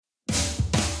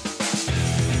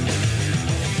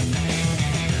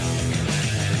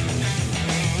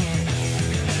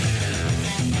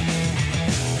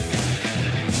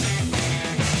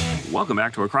Welcome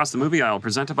back to Across the Movie Aisle,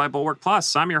 presented by Bulwark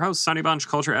Plus. I'm your host, Sonny Bunch,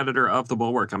 culture editor of The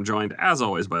Bulwark. I'm joined, as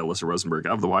always, by Alyssa Rosenberg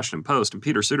of The Washington Post and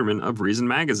Peter Suderman of Reason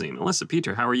Magazine. Alyssa,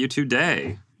 Peter, how are you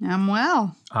today? I'm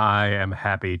well. I am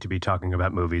happy to be talking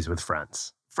about movies with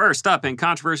friends. First up in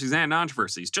controversies and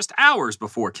controversies, just hours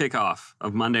before kickoff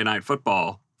of Monday Night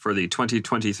Football for the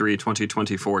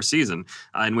 2023-2024 season,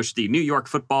 in which the New York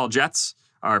Football Jets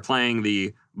are playing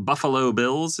the Buffalo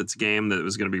Bills. It's a game that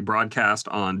was going to be broadcast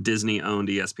on Disney-owned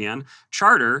ESPN.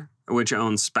 Charter, which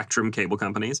owns Spectrum cable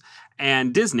companies,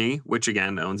 and Disney, which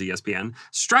again owns ESPN,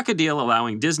 struck a deal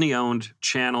allowing Disney-owned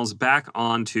channels back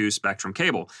onto Spectrum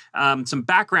cable. Some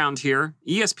background here.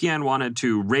 ESPN wanted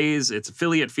to raise its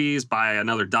affiliate fees by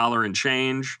another $1 and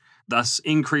change, thus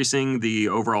increasing the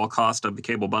overall cost of the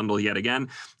cable bundle yet again.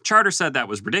 Charter said that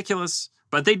was ridiculous,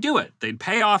 but they'd do it. They'd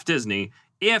pay off Disney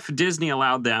if Disney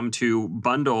allowed them to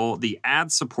bundle the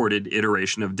ad-supported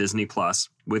iteration of Disney Plus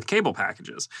with cable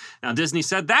packages. Now, Disney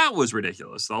said that was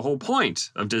ridiculous. The whole point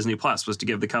of Disney Plus was to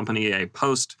give the company a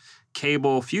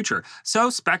post-cable future. So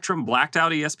Spectrum blacked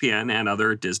out ESPN and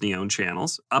other Disney-owned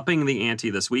channels, upping the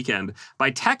ante this weekend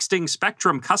by texting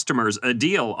Spectrum customers a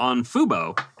deal on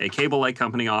Fubo, a cable-like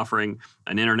company offering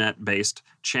an internet-based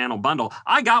channel bundle.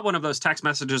 I got one of those text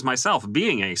messages myself,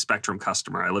 being a Spectrum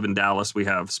customer. I live in Dallas. We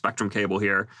have Spectrum cable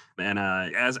here. And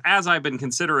as I've been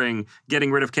considering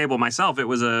getting rid of cable myself, it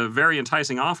was a very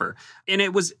enticing offer. And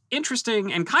it was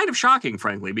interesting and kind of shocking,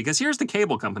 frankly, because here's the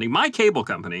cable company, my cable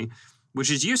company,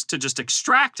 which is used to just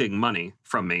extracting money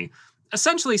from me,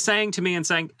 essentially saying to me and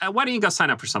saying, why don't you go sign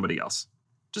up for somebody else?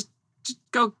 Just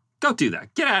go do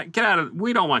that. Get out of,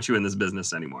 we don't want you in this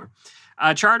business anymore.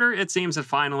 Charter, it seems, had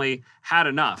finally had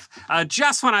enough.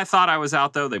 Just when I thought I was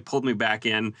out, though, they pulled me back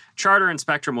in. Charter and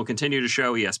Spectrum will continue to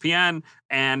show ESPN,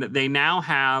 and they now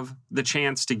have the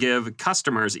chance to give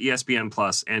customers ESPN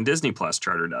Plus and Disney Plus,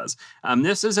 Charter does.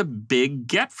 This is a big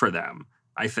get for them,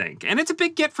 I think. And it's a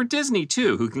big get for Disney,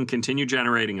 too, who can continue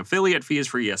generating affiliate fees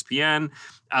for ESPN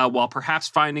while perhaps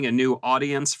finding a new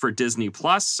audience for Disney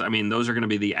Plus. I mean, those are going to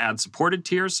be the ad-supported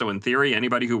tiers. So in theory,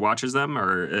 anybody who watches them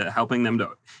are helping them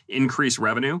to increase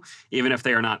revenue, even if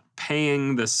they are not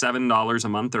paying the $7 a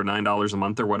month or $9 a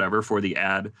month or whatever for the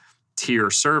ad tier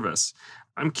service.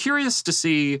 I'm curious to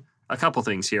see a couple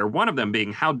things here. One of them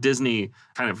being how Disney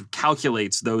kind of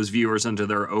calculates those viewers into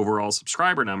their overall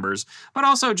subscriber numbers, but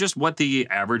also just what the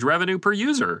average revenue per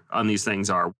user on these things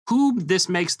are. Who this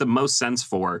makes the most sense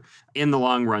for in the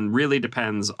long run really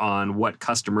depends on what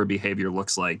customer behavior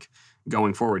looks like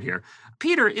going forward here.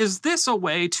 Peter, is this a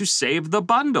way to save the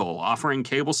bundle, offering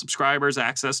cable subscribers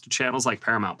access to channels like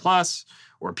Paramount Plus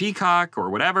or Peacock or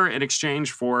whatever in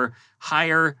exchange for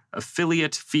higher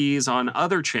affiliate fees on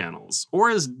other channels? Or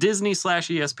is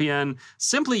Disney/ESPN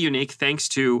simply unique thanks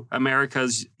to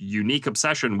America's unique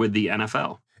obsession with the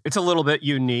NFL? It's a little bit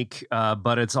unique,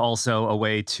 but it's also a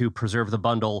way to preserve the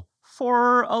bundle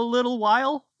for a little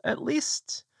while, at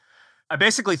least. I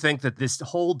basically think that this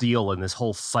whole deal and this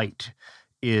whole fight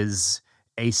is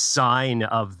a sign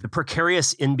of the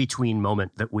precarious in-between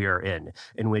moment that we are in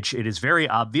which it is very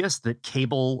obvious that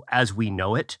cable as we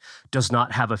know it does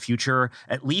not have a future,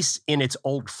 at least in its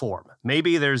old form.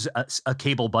 Maybe there's a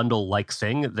cable bundle-like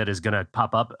thing that is going to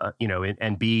pop up,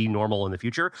 and be normal in the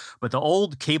future. But the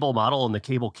old cable model and the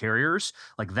cable carriers,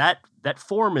 like that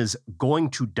form is going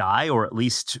to die or at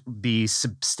least be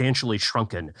substantially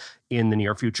shrunken in the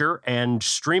near future. And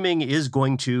streaming is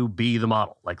going to be the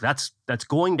model. Like that's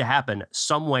going to happen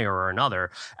some way or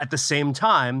another. At the same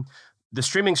time, the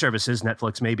streaming services,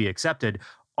 Netflix may be accepted,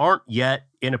 aren't yet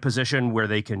in a position where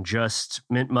they can just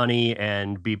mint money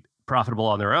and be profitable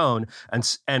on their own.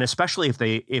 And especially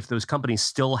if those companies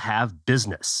still have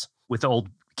business with the old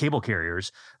cable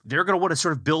carriers, they're going to want to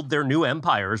sort of build their new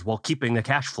empires while keeping the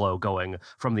cash flow going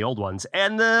from the old ones.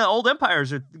 And the old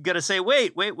empires are going to say,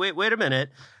 wait a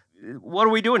minute. What are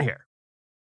we doing here?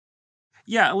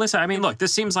 Yeah, Alyssa, I mean, look,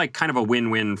 this seems like kind of a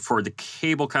win-win for the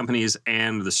cable companies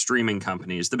and the streaming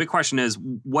companies. The big question is,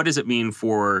 what does it mean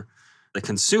for the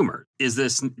consumer? Is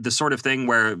this the sort of thing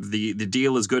where the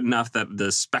deal is good enough that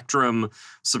the Spectrum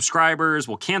subscribers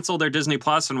will cancel their Disney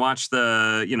Plus and watch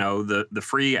the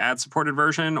free ad-supported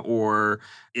version? Or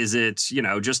is it,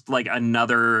 just like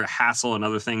another hassle,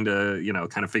 another thing to,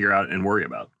 kind of figure out and worry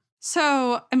about?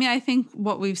 So, I mean, I think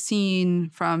what we've seen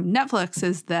from Netflix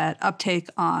is that uptake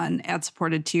on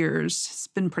ad-supported tiers has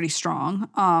been pretty strong.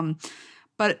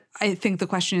 But I think the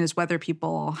question is whether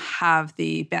people have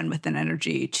the bandwidth and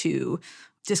energy to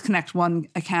disconnect one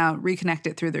account, reconnect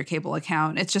it through their cable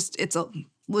account. It's a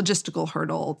logistical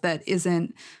hurdle that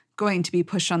isn't going to be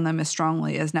pushed on them as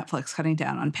strongly as Netflix cutting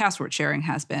down on password sharing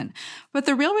has been. But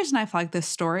the real reason I flag this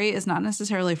story is not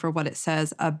necessarily for what it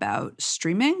says about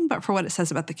streaming, but for what it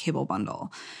says about the cable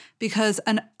bundle. Because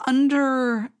an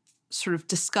under sort of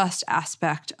discussed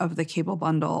aspect of the cable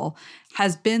bundle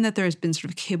has been that there has been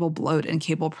sort of cable bloat and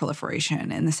cable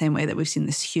proliferation in the same way that we've seen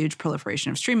this huge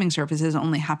proliferation of streaming services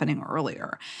only happening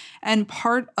earlier. And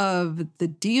part of the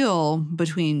deal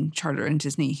between Charter and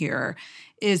Disney here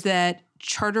is that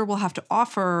Charter will have to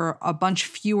offer a bunch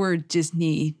fewer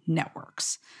Disney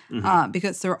networks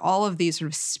because there are all of these sort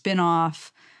of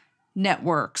spin-off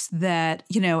networks that,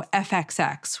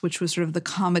 FXX, which was sort of the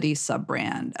comedy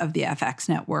sub-brand of the FX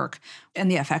network, and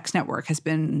the FX network has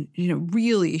been,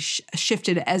 really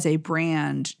shifted as a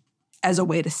brand as a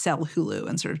way to sell Hulu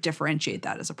and sort of differentiate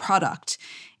that as a product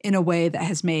in a way that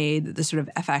has made the sort of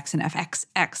FX and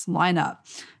FXX lineup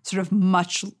sort of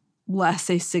much less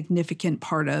a significant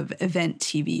part of event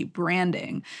TV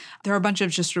branding. There are a bunch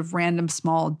of just sort of random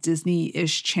small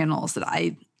Disney-ish channels that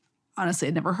I honestly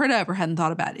had never heard of or hadn't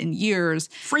thought about in years.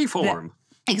 Freeform.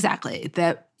 Exactly.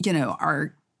 That,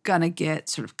 are going to get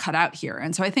sort of cut out here.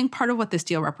 And so I think part of what this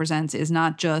deal represents is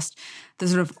not just the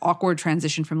sort of awkward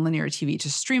transition from linear TV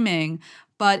to streaming,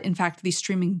 but in fact the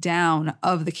streaming down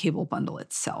of the cable bundle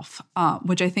itself,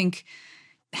 which I think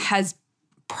has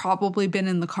probably been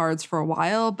in the cards for a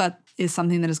while, but is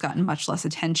something that has gotten much less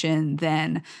attention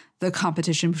than the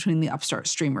competition between the upstart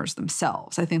streamers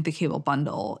themselves. I think the cable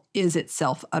bundle is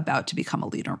itself about to become a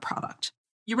leader product.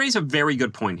 You raise a very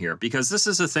good point here, because this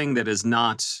is a thing that is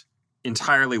not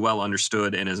entirely well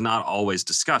understood and is not always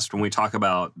discussed when we talk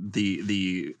about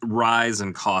the rise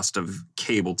and cost of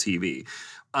cable TV.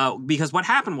 Because what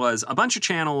happened was a bunch of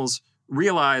channels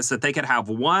realized that they could have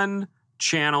one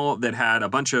channel that had a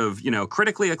bunch of,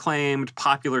 critically acclaimed,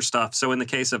 popular stuff. So in the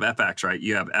case of FX, right,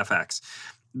 you have FX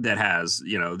that has,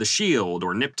 The Shield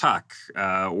or Nip Tuck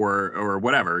or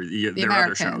whatever. There are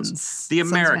other shows. The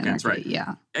Americans, right?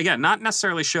 Yeah. Again, not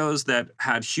necessarily shows that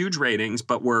had huge ratings,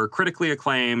 but were critically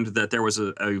acclaimed, that there was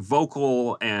a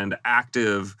vocal and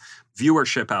active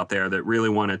viewership out there that really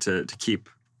wanted to keep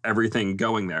everything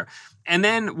going there. And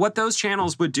then what those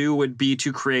channels would do would be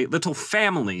to create little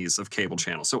families of cable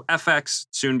channels. So FX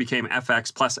soon became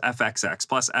FX plus FXX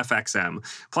plus FXM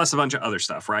plus a bunch of other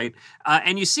stuff, right?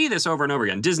 And you see this over and over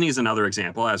again. Disney is another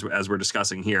example, as we're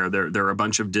discussing here. There are a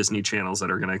bunch of Disney channels that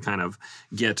are going to kind of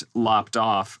get lopped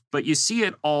off. But you see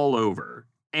it all over.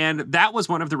 And that was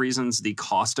one of the reasons the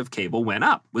cost of cable went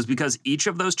up, was because each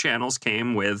of those channels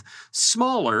came with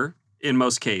smaller, in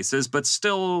most cases, but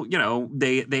still,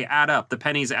 they add up. The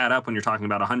pennies add up when you're talking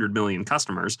about 100 million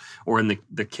customers, or in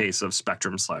the case of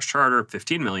Spectrum/Charter,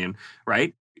 15 million,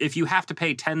 right? If you have to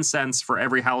pay 10 cents for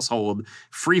every household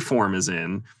Freeform is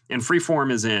in, and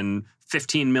Freeform is in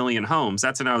 15 million homes,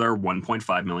 that's another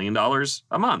 $1.5 million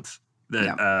a month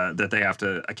that they have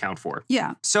to account for.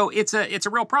 Yeah. So it's a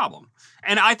real problem.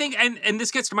 And I think, and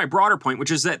this gets to my broader point, which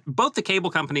is that both the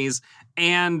cable companies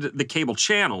and the cable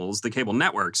channels, the cable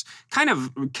networks, kind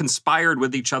of conspired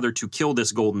with each other to kill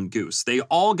this golden goose. They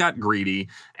all got greedy,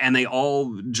 and they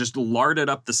all just larded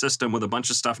up the system with a bunch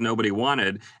of stuff nobody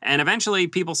wanted. And eventually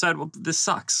people said, well, this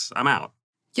sucks. I'm out.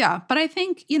 Yeah, but I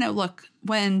think, look,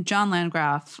 when John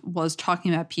Landgraf was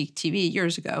talking about peak TV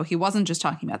years ago, he wasn't just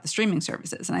talking about the streaming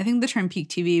services. And I think the term peak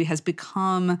TV has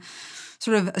become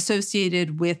sort of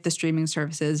associated with the streaming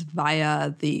services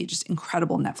via the just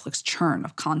incredible Netflix churn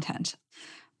of content.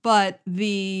 But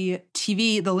the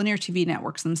linear TV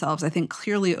networks themselves, I think,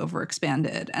 clearly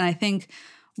overexpanded. And I think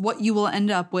what you will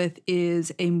end up with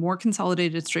is a more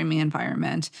consolidated streaming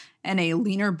environment and a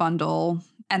leaner bundle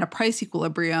and a price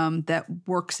equilibrium that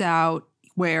works out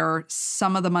where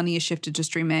some of the money is shifted to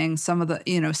streaming, some of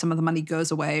the money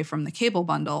goes away from the cable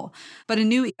bundle. But a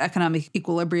new economic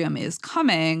equilibrium is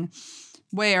coming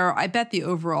where I bet the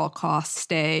overall costs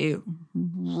stay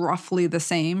roughly the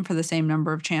same for the same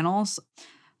number of channels.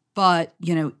 But,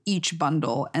 each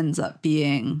bundle ends up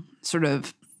being sort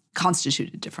of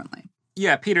constituted differently.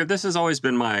 Yeah, Peter, this has always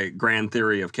been my grand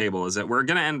theory of cable, is that we're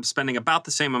going to end up spending about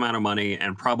the same amount of money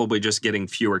and probably just getting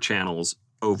fewer channels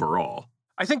overall.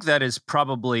 I think that is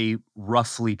probably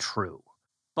roughly true.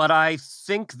 But I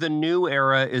think the new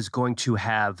era is going to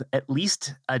have at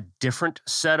least a different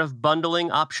set of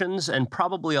bundling options, and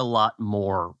probably a lot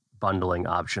more bundling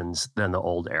options than the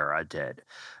old era did,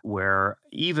 where,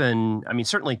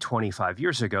 certainly 25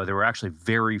 years ago, there were actually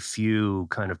very few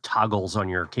kind of toggles on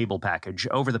your cable package.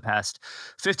 Over the past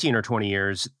 15 or 20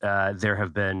 years, there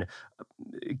have been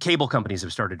cable companies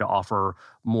have started to offer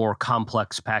more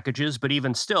complex packages, but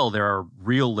even still, there are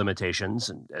real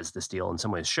limitations, as this deal in some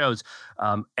ways shows.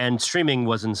 And streaming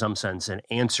was, in some sense, an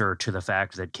answer to the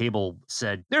fact that cable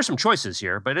said, there's some choices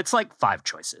here, but it's like 5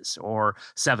 choices or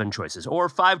 7 choices or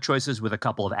 5 choices with a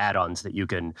couple of add-ons that you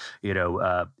can,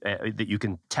 that you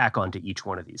can tack onto each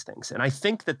one of these things. And I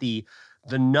think that the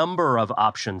number of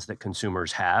options that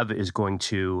consumers have is going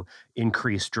to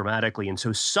increase dramatically. And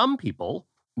so some people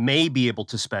may be able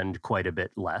to spend quite a bit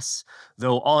less,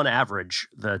 though on average,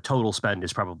 the total spend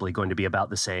is probably going to be about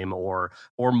the same or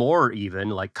more even,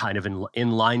 like kind of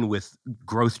in line with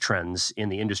growth trends in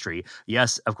the industry.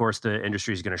 Yes, of course, the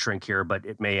industry is going to shrink here, but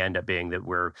it may end up being that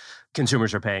where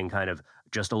consumers are paying kind of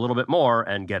just a little bit more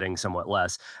and getting somewhat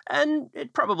less. And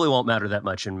it probably won't matter that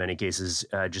much in many cases,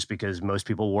 just because most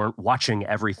people weren't watching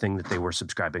everything that they were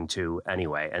subscribing to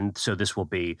anyway. And so this will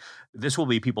be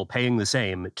people paying the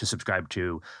same to subscribe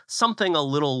to something a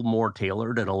little more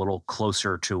tailored and a little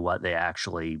closer to what they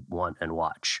actually want and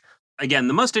watch. Again,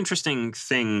 the most interesting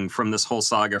thing from this whole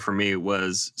saga for me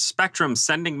was Spectrum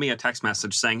sending me a text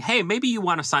message saying, hey, maybe you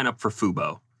want to sign up for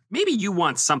Fubo. Maybe you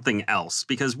want something else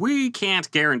because we can't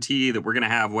guarantee that we're going to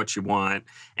have what you want.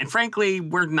 And frankly,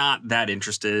 we're not that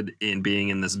interested in being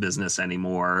in this business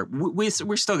anymore. We're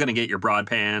still going to get your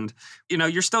broadband.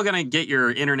 You're still going to get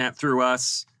your internet through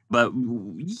us, but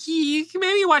maybe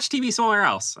you watch TV somewhere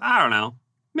else. I don't know.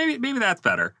 Maybe that's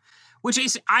better. Which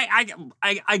is,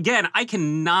 I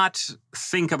cannot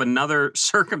think of another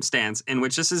circumstance in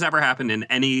which this has ever happened in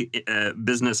any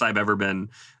business I've ever been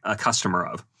a customer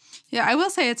of. Yeah, I will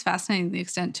say it's fascinating the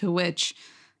extent to which,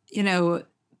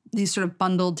 these sort of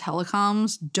bundled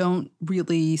telecoms don't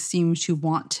really seem to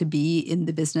want to be in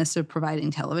the business of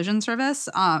providing television service.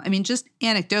 Just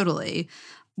anecdotally,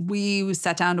 we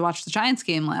sat down to watch the Giants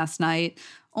game last night,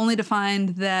 only to find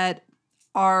that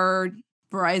our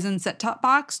Verizon set-top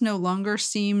box no longer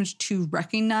seemed to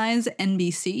recognize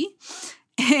NBC.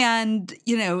 And,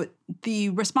 the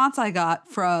response I got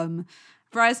from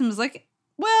Verizon was like,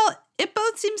 well, it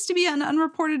both seems to be an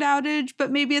unreported outage,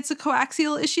 but maybe it's a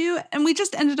coaxial issue. And we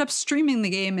just ended up streaming the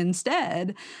game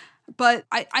instead. But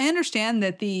I understand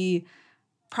that the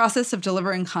process of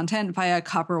delivering content via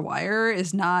copper wire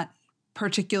is not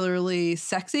particularly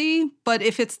sexy. But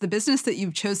if it's the business that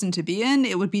you've chosen to be in,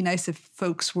 it would be nice if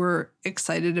folks were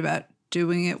excited about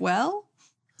doing it well.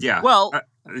 Yeah. Well,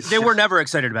 they were never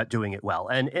excited about doing it well.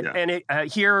 And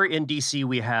here in DC,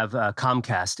 we have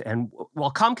Comcast. And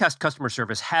while Comcast customer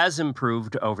service has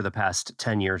improved over the past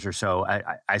 10 years or so,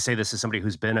 I say this as somebody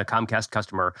who's been a Comcast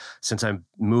customer since I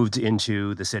moved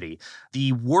into the city.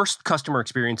 The worst customer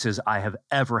experiences I have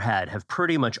ever had have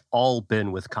pretty much all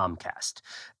been with Comcast.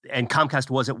 And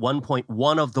Comcast was at one point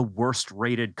one of the worst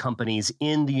rated companies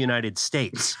in the United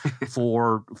States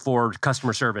for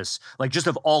customer service, like just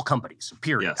of all companies,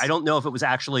 period. Yes. I don't know if it was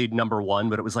actually number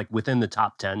 1, but it was like within the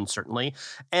top 10, certainly.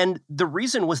 And the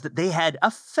reason was that they had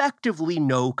effectively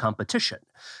no competition.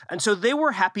 And so they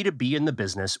were happy to be in the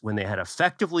business when they had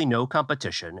effectively no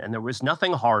competition, and there was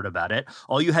nothing hard about it.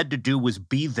 All you had to do was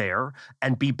be there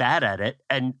and be bad at it.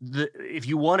 And if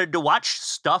you wanted to watch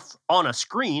stuff on a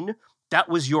screen, that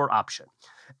was your option.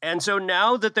 And so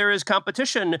now that there is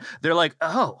competition, they're like,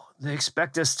 oh, they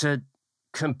expect us to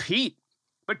compete.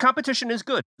 But competition is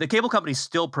good. The cable companies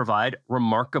still provide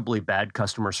remarkably bad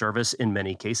customer service in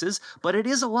many cases, but it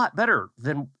is a lot better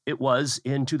than it was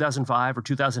in 2005 or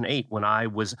 2008 when I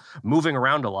was moving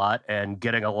around a lot and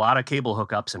getting a lot of cable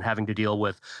hookups and having to deal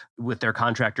with their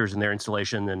contractors and their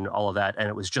installation and all of that. And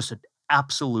it was just an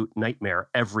absolute nightmare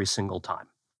every single time.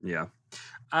 Yeah.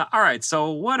 All right,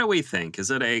 so what do we think? Is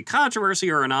it a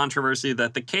controversy or a controversy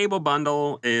that the cable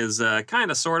bundle is kind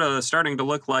of sort of starting to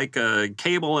look like a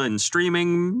cable and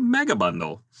streaming mega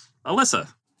bundle? Alyssa?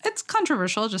 It's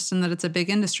controversial just in that it's a big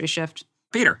industry shift.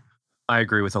 Peter? I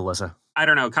agree with Alyssa. I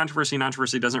don't know. Controversy and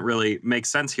controversy doesn't really make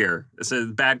sense here. It's a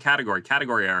bad category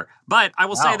error. But I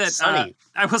will say that... Sonny,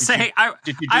 I will say...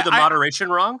 Did you do the moderation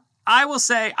wrong? I will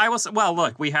say, well,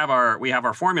 look, we have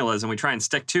our formulas and we try and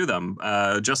stick to them,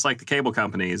 just like the cable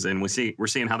companies, and we're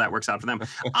seeing how that works out for them.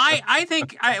 I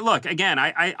think, look, again,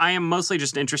 I am mostly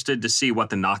just interested to see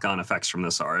what the knock-on effects from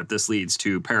this are. If this leads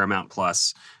to Paramount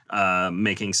Plus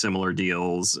making similar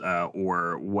deals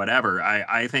or whatever.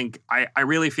 I think, I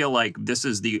really feel like this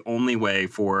is the only way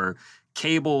for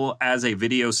cable as a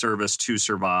video service to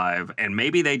survive, and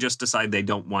maybe they just decide they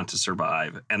don't want to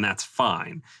survive, and that's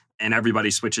fine. And everybody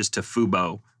switches to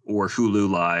Fubo or Hulu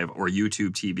Live or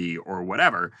YouTube TV or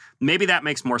whatever. Maybe that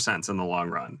makes more sense in the long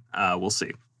run. We'll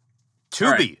see.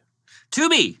 Tubi. Right.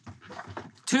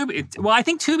 Tubi. Well, I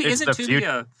think Tubi It's isn't the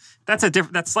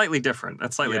Tubi. That's slightly different.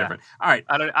 That's slightly different. All right.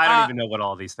 I don't even know what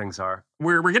all these things are.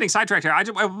 We're getting sidetracked here. I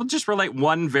will just relate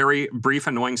one very brief,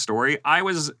 annoying story. I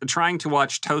was trying to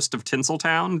watch Toast of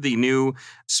Tinseltown, the new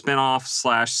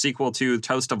spinoff / sequel to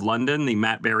Toast of London, the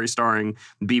Matt Berry starring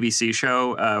BBC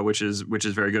show, which is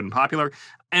very good and popular.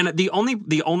 And the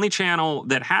only channel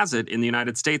that has it in the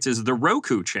United States is the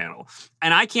Roku channel.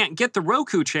 And I can't get the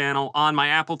Roku channel on my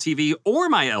Apple TV or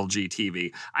my LG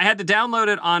TV. I had to download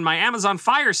it on my Amazon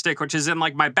Fire Stick, which is in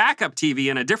like my backup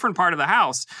TV in a different part of the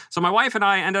house. So my wife and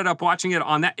I ended up watching it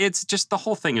on that. It's just, the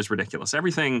whole thing is ridiculous.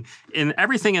 Everything in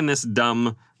this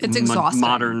dumb, it's exhausting,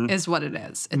 modern is what it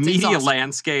is. It's media exhausting.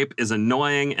 landscape is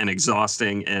annoying and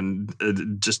exhausting and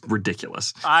just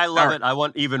ridiculous. I love it. I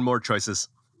want even more choices.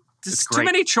 It's too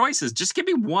many choices. Just give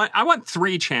me one. I want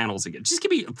 3 channels again. Just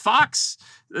give me Fox,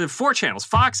 4 channels.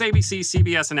 Fox, ABC,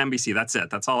 CBS, and NBC. That's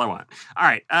it. That's all I want. All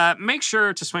right. Make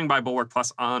sure to swing by Bulwark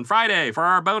Plus on Friday for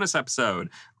our bonus episode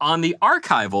on the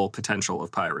archival potential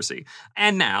of piracy.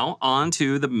 And now on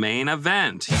to the main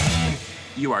event.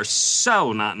 You are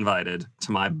so not invited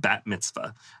to my bat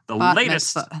mitzvah. The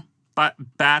latest mitzvah.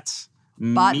 Bat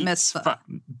mitzvah.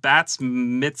 Bats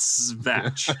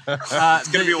mitzvah. It's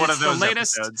going to be one of those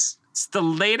episodes. It's the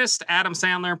latest Adam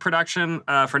Sandler production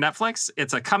for Netflix.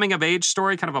 It's a coming-of-age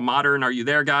story, kind of a modern Are You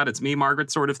There, God? It's Me,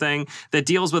 Margaret sort of thing that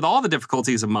deals with all the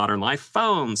difficulties of modern life,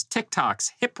 phones,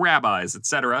 TikToks, hip rabbis,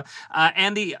 etc.,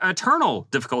 and the eternal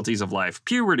difficulties of life,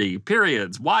 puberty,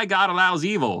 periods, why God allows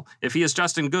evil, if he is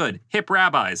just and good, hip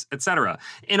rabbis, etc.,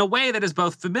 in a way that is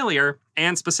both familiar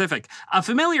and specific.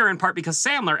 Familiar in part because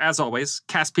Sandler, as always,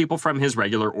 casts people from his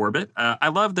regular orbit. I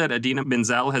love that Idina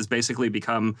Menzel has basically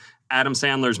become Adam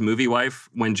Sandler's movie wife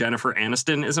when Jennifer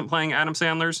Aniston isn't playing Adam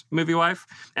Sandler's movie wife.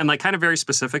 And like kind of very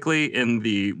specifically in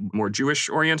the more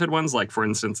Jewish-oriented ones, like for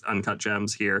instance, Uncut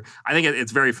Gems here. I think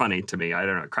it's very funny to me. I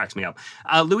don't know, it cracks me up.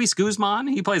 Luis Guzman,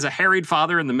 he plays a harried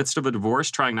father in the midst of a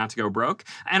divorce trying not to go broke.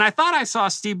 And I thought I saw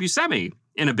Steve Buscemi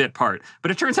in a bit part,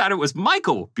 but it turns out it was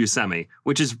Michael Buscemi,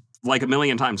 which is like a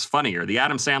million times funnier. The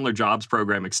Adam Sandler Jobs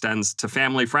program extends to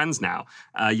family friends now.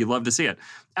 You'd love to see it.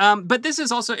 But this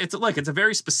is also, it's a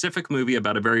very specific movie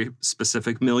about a very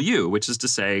specific milieu, which is to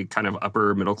say kind of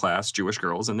upper middle class Jewish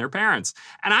girls and their parents.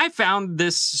 And I found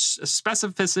this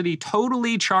specificity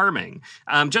totally charming,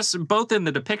 just both in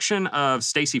the depiction of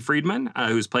Stacey Friedman,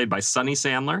 who's played by Sunny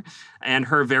Sandler, and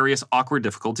her various awkward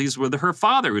difficulties with her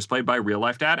father, who's played by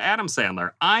real-life dad Adam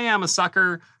Sandler. I am a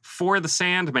sucker for the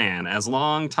Sandman, as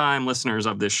long-time listeners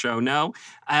of this show know.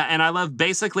 And I love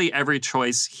basically every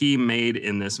choice he made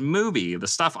in this movie. The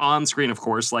stuff on screen, of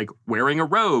course, like wearing a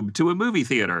robe to a movie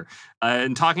theater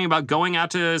and talking about going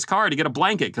out to his car to get a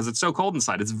blanket because it's so cold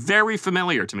inside. It's very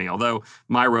familiar to me, although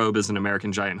my robe is an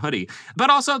American Giant hoodie.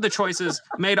 But also the choices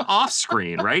made off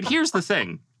screen, right? Here's the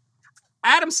thing.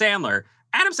 Adam Sandler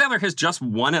has just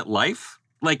won at life.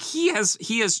 Like he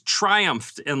has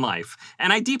triumphed in life,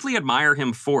 and I deeply admire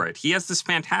him for it. He has this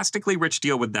fantastically rich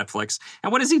deal with Netflix,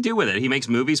 and what does he do with it? He makes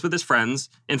movies with his friends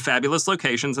in fabulous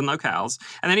locations and locales,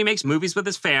 and then he makes movies with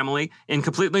his family in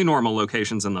completely normal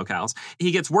locations and locales. He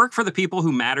gets work for the people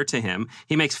who matter to him.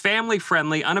 He makes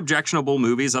family-friendly, unobjectionable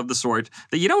movies of the sort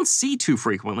that you don't see too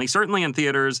frequently, certainly in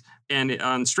theaters and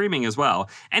on streaming as well.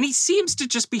 And he seems to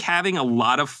just be having a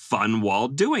lot of fun while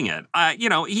doing it.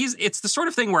 It's the sort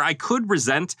of thing where I could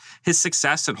resent his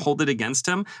success and hold it against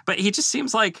him, but he just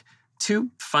seems like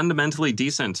too fundamentally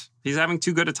decent. He's having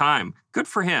too good a time. Good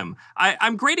for him.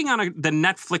 I'm grading on the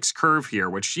Netflix curve here,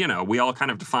 which, we all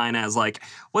kind of define as like,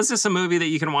 was this a movie that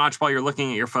you can watch while you're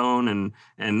looking at your phone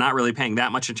and not really paying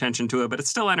that much attention to it, but it's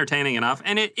still entertaining enough.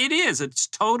 And it is. It's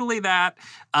totally that.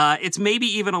 It's maybe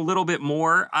even a little bit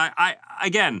more.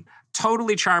 Again,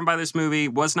 totally charmed by this movie.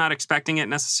 Was not expecting it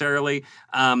necessarily.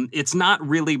 It's not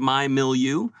really my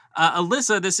milieu.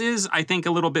 Alyssa, this is, I think,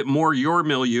 a little bit more your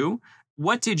milieu.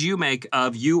 What did you make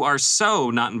of You Are So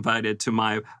Not Invited to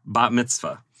My Bat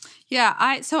Mitzvah? Yeah,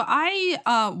 I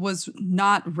was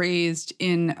not raised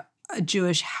in a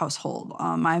Jewish household.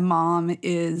 My mom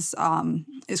is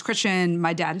Christian.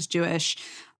 My dad is Jewish.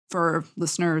 For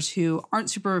listeners who aren't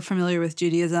super familiar with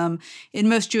Judaism, in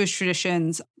most Jewish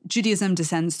traditions, Judaism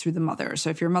descends through the mother. So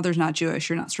if your mother's not Jewish,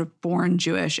 you're not sort of born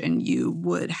Jewish, and you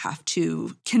would have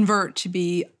to convert to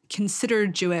be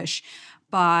considered Jewish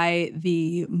by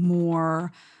the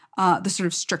more, the sort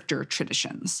of stricter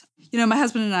traditions. My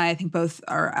husband and I think both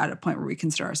are at a point where we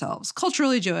consider ourselves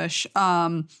culturally Jewish,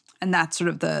 and that's sort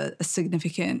of a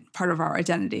significant part of our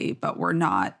identity, but we're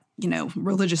not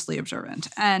religiously observant.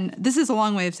 And this is a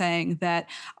long way of saying that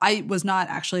I was not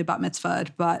actually bat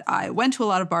mitzvahed, but I went to a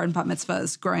lot of bar and bat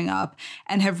mitzvahs growing up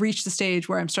and have reached the stage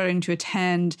where I'm starting to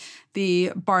attend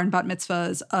the bar and bat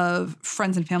mitzvahs of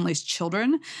friends and family's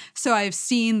children. So I've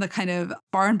seen the kind of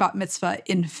bar and bat mitzvah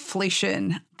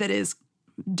inflation that is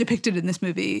depicted in this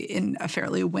movie in a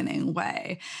fairly winning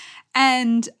way.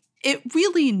 And it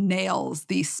really nails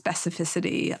the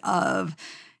specificity of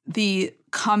the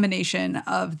combination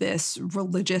of this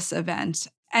religious event.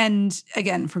 And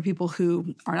again, for people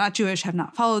who are not Jewish, have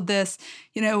not followed this,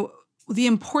 the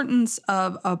importance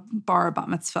of a bar bat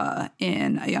mitzvah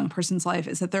in a young person's life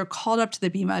is that they're called up to the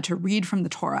bima to read from the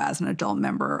Torah as an adult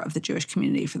member of the Jewish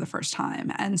community for the first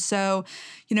time. And so,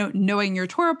 knowing your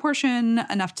Torah portion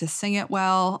enough to sing it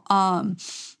well,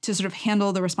 to sort of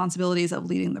handle the responsibilities of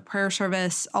leading the prayer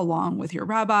service along with your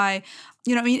rabbi,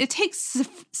 it takes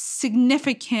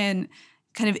significant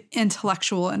kind of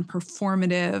intellectual and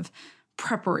performative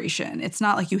preparation. It's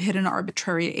not like you hit an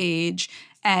arbitrary age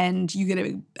and you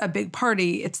get a big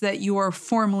party. It's that you are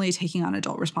formally taking on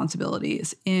adult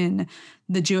responsibilities in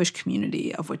the Jewish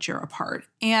community of which you're a part.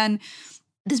 And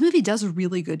this movie does a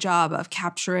really good job of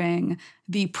capturing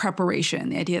the preparation,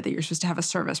 the idea that you're supposed to have a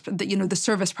service, the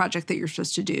service project that you're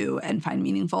supposed to do and find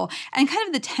meaningful, and kind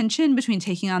of the tension between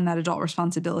taking on that adult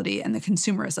responsibility and the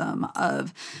consumerism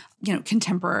of,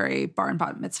 contemporary bar and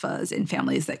bat mitzvahs in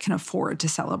families that can afford to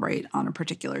celebrate on a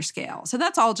particular scale. So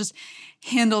that's all just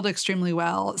handled extremely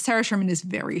well. Sarah Sherman is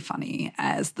very funny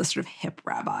as the sort of hip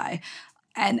rabbi.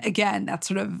 And again, that's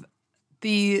sort of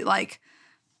the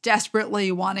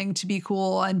desperately wanting to be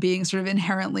cool and being sort of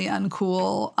inherently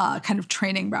uncool kind of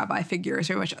training rabbi figure is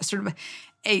very much sort of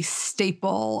a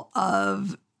staple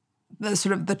of the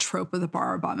sort of the trope of the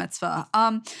bar or bat mitzvah.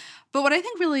 But what I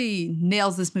think really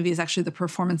nails this movie is actually the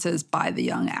performances by the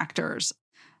young actors.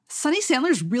 Sunny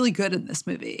Sandler's really good in this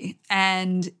movie.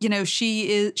 And,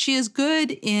 she is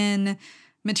good in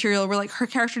material where her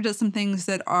character does some things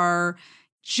that are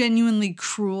genuinely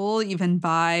cruel, even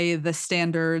by the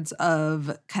standards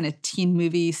of kind of teen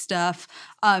movie stuff.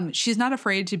 She's not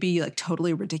afraid to be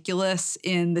totally ridiculous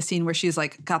in the scene where she's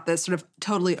got this sort of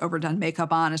totally overdone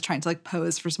makeup on, is trying to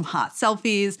pose for some hot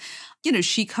selfies.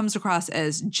 She comes across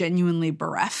as genuinely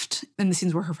bereft in the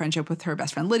scenes where her friendship with her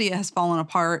best friend Lydia has fallen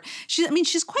apart. She's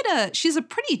a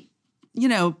pretty,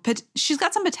 she's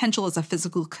got some potential as a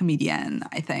physical comedian,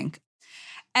 I think.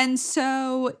 And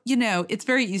so, it's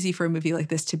very easy for a movie like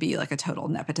this to be a total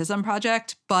nepotism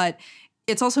project, but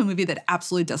it's also a movie that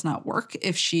absolutely does not work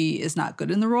if she is not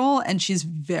good in the role. And she's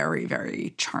very,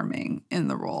 very charming in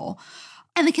the role.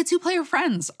 And the kids who play her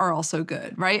friends are also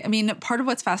good, right? I mean, part of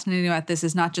what's fascinating about this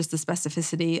is not just the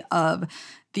specificity of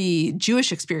the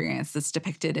Jewish experience that's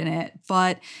depicted in it,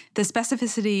 but the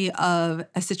specificity of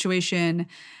a situation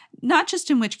not just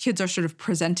in which kids are sort of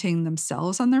presenting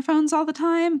themselves on their phones all the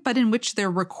time, but in which they're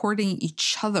recording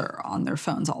each other on their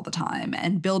phones all the time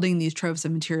and building these troves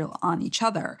of material on each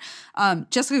other.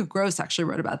 Jessica Gross actually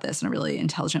wrote about this in a really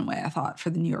intelligent way, I thought, for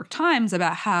the New York Times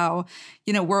about how,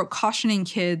 we're cautioning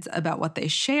kids about what they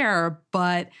share,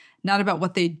 but not about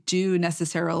what they do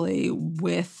necessarily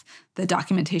with the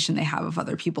documentation they have of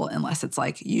other people, unless it's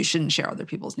you shouldn't share other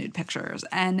people's nude pictures.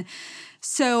 And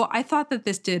so I thought that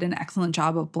this did an excellent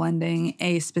job of blending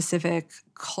a specific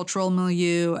cultural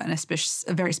milieu and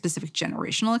a very specific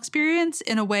generational experience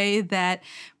in a way that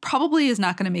probably is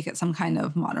not going to make it some kind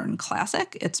of modern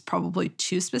classic. It's probably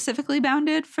too specifically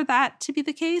bounded for that to be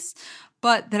the case,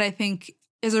 but that I think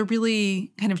is a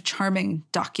really kind of charming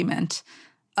document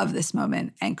of this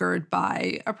moment, anchored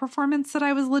by a performance that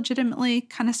I was legitimately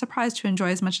kind of surprised to enjoy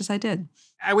as much as I did.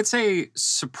 I would say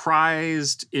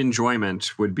surprised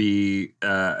enjoyment would be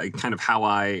kind of how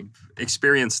I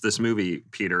experienced this movie,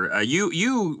 Peter.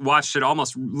 You watched it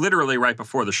almost literally right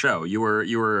before the show. You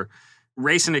were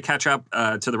racing to catch up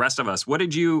to the rest of us. What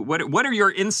are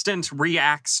your instant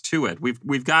reacts to it?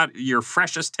 We've got your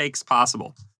freshest takes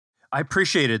possible. I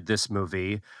appreciated this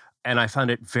movie. And I found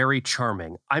it very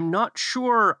charming. I'm not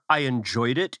sure I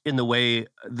enjoyed it in the way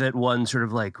that one sort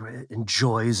of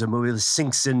enjoys a movie that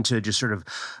sinks into just sort of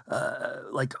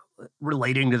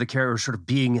relating to the character, sort of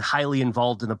being highly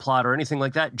involved in the plot or anything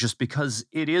like that, just because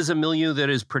it is a milieu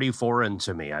that is pretty foreign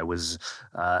to me. I was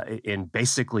in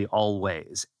basically all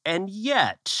ways. And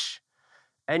yet,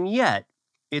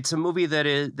 it's a movie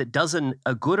that does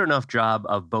a good enough job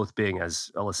of both being, as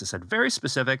Alyssa said, very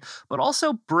specific, but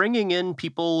also bringing in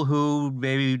people who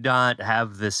maybe not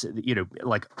have this, who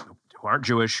aren't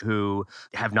Jewish, who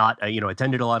have not,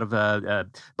 attended a lot of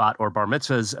bat or bar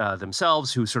mitzvahs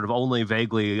themselves, who sort of only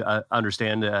vaguely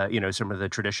understand, some of the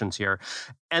traditions here.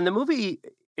 And the movie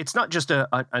it's not just a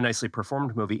nicely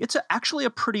performed movie. It's actually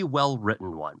a pretty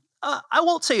well-written one. I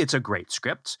won't say it's a great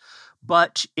script,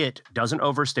 but it doesn't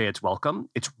overstay its welcome.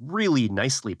 It's really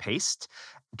nicely paced.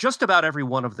 Just about every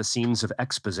one of the scenes of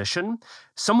exposition,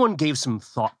 someone gave some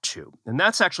thought to. And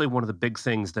that's actually one of the big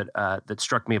things that that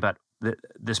struck me about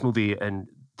this movie and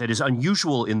that is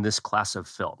unusual in this class of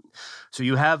film. So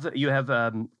you have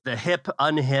the hip,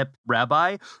 unhip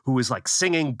rabbi who is like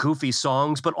singing goofy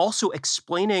songs, but also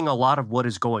explaining a lot of what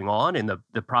is going on in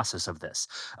the process of this.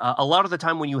 A lot of the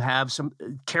time when you have some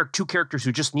two characters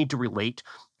who just need to relate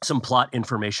some plot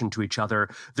information to each other,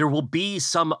 there will be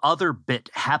some other bit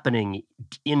happening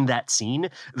in that scene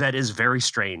that is very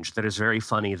strange, that is very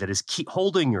funny, that is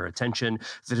holding your attention,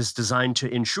 that is designed to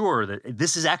ensure that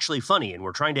this is actually funny and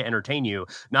we're trying to entertain you,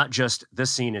 not just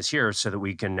this scene is here so that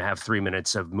we can have 3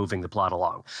 minutes of moving the plot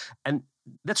along. And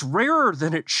that's rarer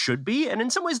than it should be. And in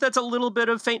some ways, that's a little bit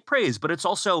of faint praise, but it's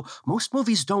also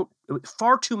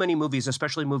far too many movies,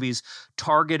 especially movies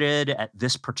targeted at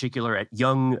this particular, at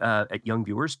young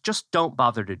viewers, just don't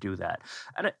bother to do that.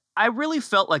 And I really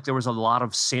felt like there was a lot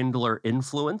of Sandler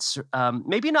influence,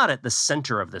 maybe not at the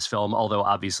center of this film, although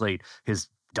obviously his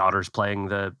daughter's playing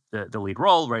the lead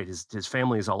role, right? His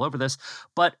family is all over this,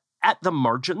 but at the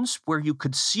margins where you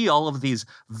could see all of these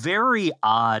very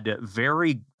odd,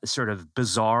 very sort of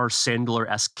bizarre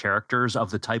Sandler-esque characters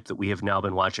of the type that we have now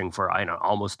been watching for,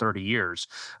 almost 30 years.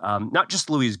 Not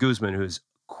just Luis Guzman, who's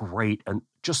great and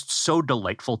just so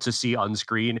delightful to see on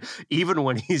screen, even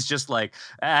when he's just like,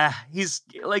 he's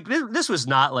like, this was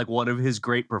not like one of his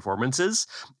great performances.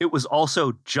 It was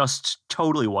also just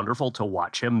totally wonderful to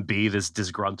watch him be this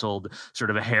disgruntled, sort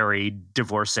of a hairy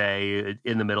divorcee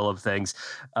in the middle of things.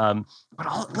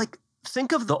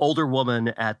 Think of the older woman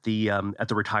at the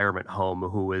retirement home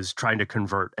who is trying to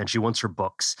convert and she wants her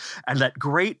books, and that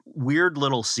great weird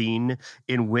little scene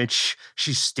in which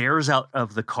she stares out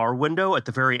of the car window at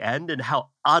the very end and how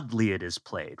oddly it is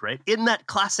played, right? In that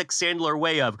classic Sandler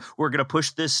way of, we're going to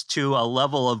push this to a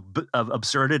level of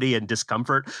absurdity and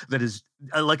discomfort that is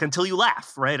like until you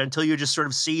laugh, right? Until you just sort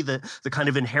of see the kind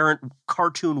of inherent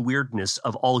cartoon weirdness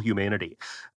of all humanity.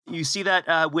 You see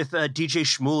that with DJ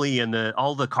Shmuley and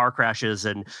all the car crashes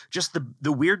and just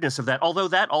the weirdness of that. Although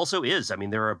that also is, I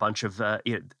mean, there are a bunch of, I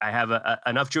have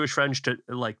enough Jewish friends to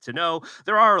know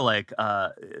there are like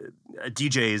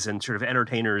DJs and sort of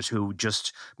entertainers who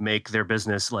just make their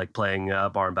business like playing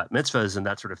bar and bat mitzvahs and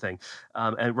that sort of thing,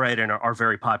 and are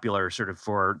very popular sort of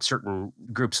for certain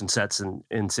groups and sets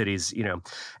in cities,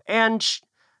 and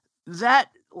that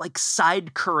like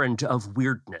side current of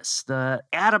weirdness, the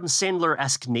Adam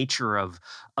Sandler-esque nature of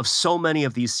so many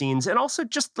of these scenes, and also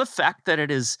just the fact that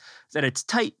it's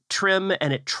tight, trim,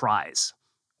 and it tries,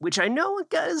 which I know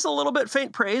is a little bit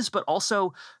faint praise, but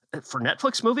also for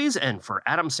Netflix movies and for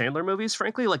Adam Sandler movies,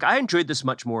 frankly, like I enjoyed this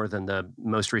much more than the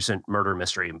most recent murder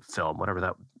mystery film, whatever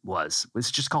that was. Was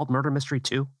it just called Murder Mystery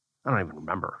 2? I don't even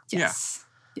remember. Yes.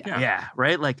 Yeah,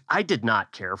 right? Like, I did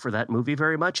not care for that movie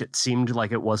very much. It seemed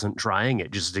like it wasn't trying.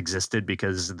 It just existed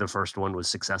because the first one was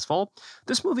successful.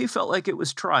 This movie felt like it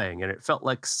was trying, and it felt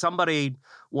like somebody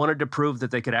wanted to prove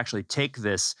that they could actually take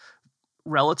this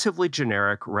relatively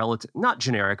generic, not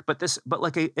generic, but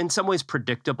like in some ways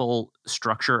predictable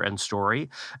structure and story,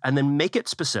 and then make it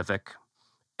specific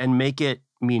and make it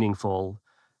meaningful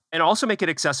and also make it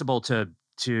accessible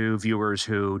to viewers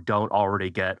who don't already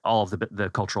get all of the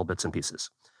cultural bits and pieces.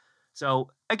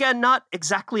 So again, not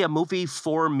exactly a movie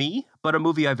for me, but a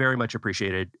movie I very much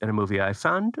appreciated and a movie I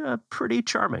found pretty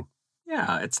charming.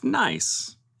 Yeah, it's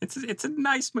nice. It's a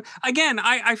nice movie. Again,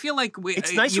 I feel like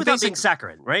it's nice without being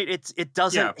saccharine, right? It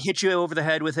doesn't hit you over the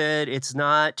head with it. It's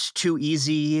not too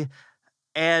easy.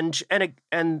 And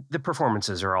the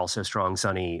performances are also strong.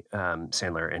 Sonny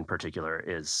Sandler in particular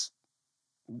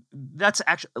that's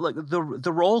actually like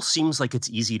the role seems like it's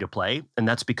easy to play, and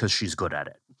that's because she's good at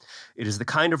it. It is the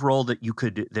kind of role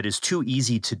that is too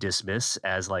easy to dismiss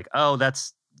as like, oh,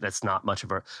 that's not much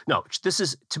of a, no, this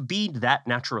is to be that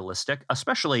naturalistic,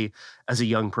 especially as a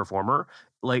young performer,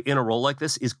 like in a role like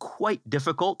this is quite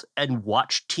difficult. And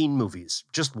watch teen movies,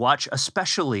 just watch,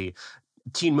 especially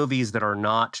teen movies that are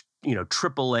not,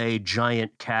 AAA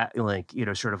giant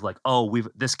sort of like, oh,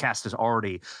 this cast has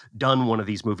already done one of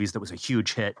these movies that was a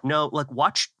huge hit. No, like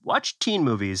watch teen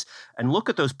movies and look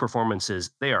at those performances.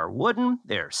 They are wooden,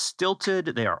 they are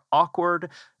stilted, they are awkward,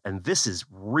 and this is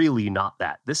really not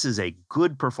that. This is a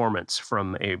good performance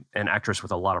from an actress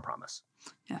with a lot of promise.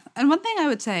 Yeah. And one thing I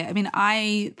would say, I mean,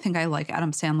 I think I like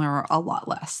Adam Sandler a lot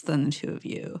less than the two of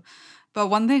you. But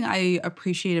one thing I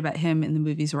appreciate about him in the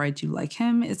movies where I do like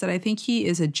him is that I think he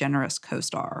is a generous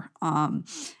co-star. And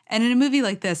in a movie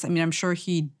like this, I mean, I'm sure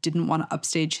he didn't want to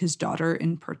upstage his daughter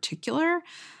in particular,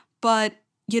 but,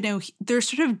 you know, there's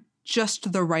sort of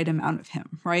just the right amount of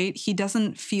him, right? He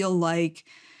doesn't feel like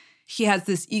he has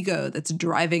this ego that's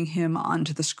driving him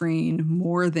onto the screen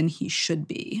more than he should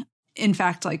be. In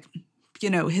fact, like, you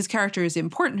know, his character is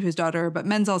important to his daughter, but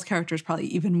Menzel's character is probably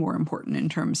even more important in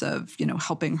terms of, you know,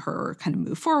 helping her kind of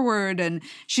move forward. And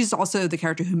she's also the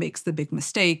character who makes the big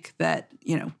mistake that,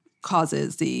 you know,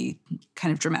 causes the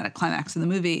kind of dramatic climax in the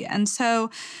movie. And so,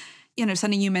 you know,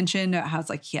 something you mentioned how it's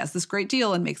like he has this great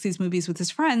deal and makes these movies with his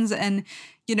friends. And,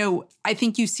 you know, I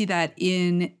think you see that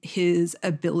in his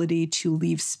ability to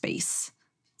leave space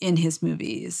in his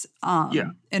movies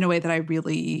in a way that I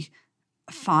really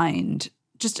find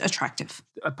just attractive.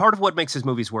 A part of what makes his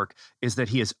movies work is that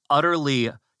he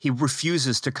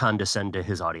refuses to condescend to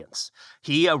his audience.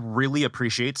 He really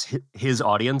appreciates his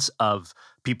audience of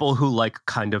people who like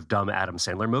kind of dumb Adam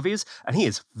Sandler movies, and he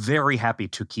is very happy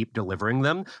to keep delivering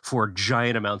them for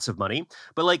giant amounts of money.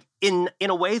 But like in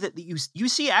a way that you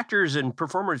see actors and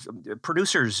performers,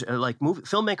 producers,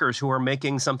 filmmakers who are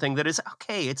making something that is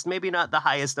okay. It's maybe not the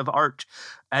highest of art,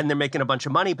 and they're making a bunch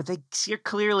of money, but you're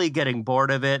clearly getting bored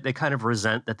of it. They kind of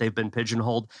resent that they've been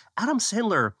pigeonholed. Adam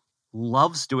Sandler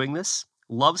loves doing this,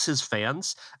 loves his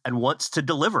fans, and wants to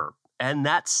deliver, and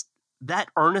that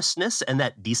earnestness and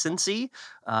that decency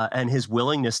and his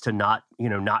willingness to not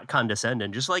condescend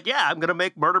and just like, yeah, I'm going to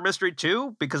make Murder Mystery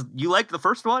 2 because you liked the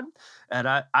first one. And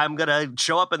I'm going to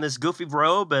show up in this goofy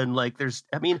robe. And like, there's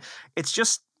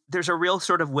a real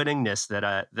sort of winningness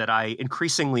that I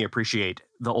increasingly appreciate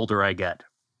the older I get.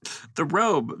 The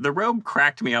robe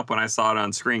cracked me up when I saw it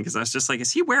on screen because I was just like,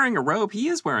 is he wearing a robe? He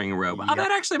is wearing a robe. Yep. Oh,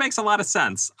 that actually makes a lot of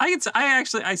sense. I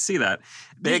see that.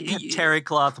 Big terry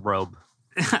cloth robe.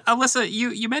 Alyssa,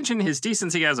 you mentioned his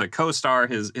decency as a co-star,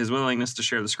 his willingness to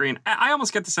share the screen. I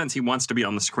almost get the sense he wants to be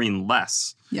on the screen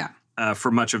less. Yeah.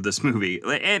 For much of this movie,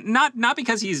 and not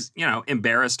because he's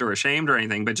embarrassed or ashamed or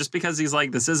anything, but just because he's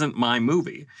like, this isn't my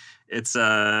movie. It's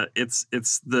the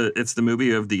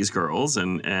movie of these girls,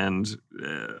 and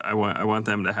I want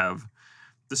them to have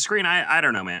the screen. I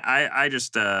don't know, man. I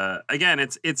just again,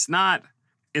 it's not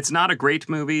a great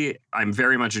movie. I'm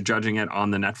very much judging it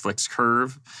on the Netflix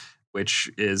curve,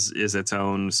 which is its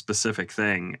own specific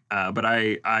thing. But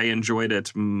I enjoyed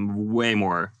it way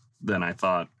more than I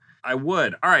thought I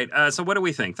would. All right, so what do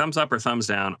we think? Thumbs up or thumbs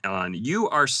down on You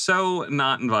Are So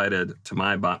Not Invited to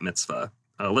My Bat Mitzvah?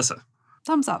 Alyssa?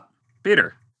 Thumbs up.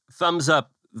 Peter? Thumbs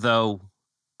up, though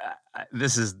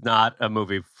this is not a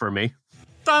movie for me.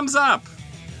 Thumbs up.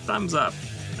 Thumbs up.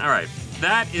 All right,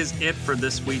 that is it for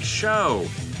this week's show.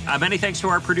 Many thanks to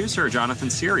our producer, Jonathan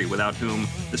Seary, without whom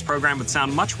this program would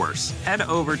sound much worse. Head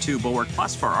over to Bulwark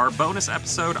Plus for our bonus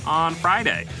episode on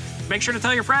Friday. Make sure to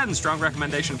tell your friends. Strong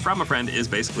recommendation from a friend is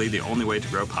basically the only way to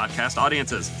grow podcast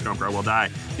audiences. If you don't grow, we'll die.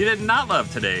 If you did not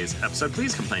love today's episode,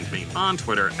 please complain to me on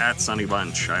Twitter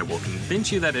 @SunnyBunch. I will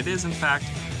convince you that it is, in fact,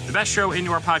 the best show in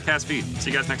your podcast feed.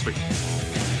 See you guys next week.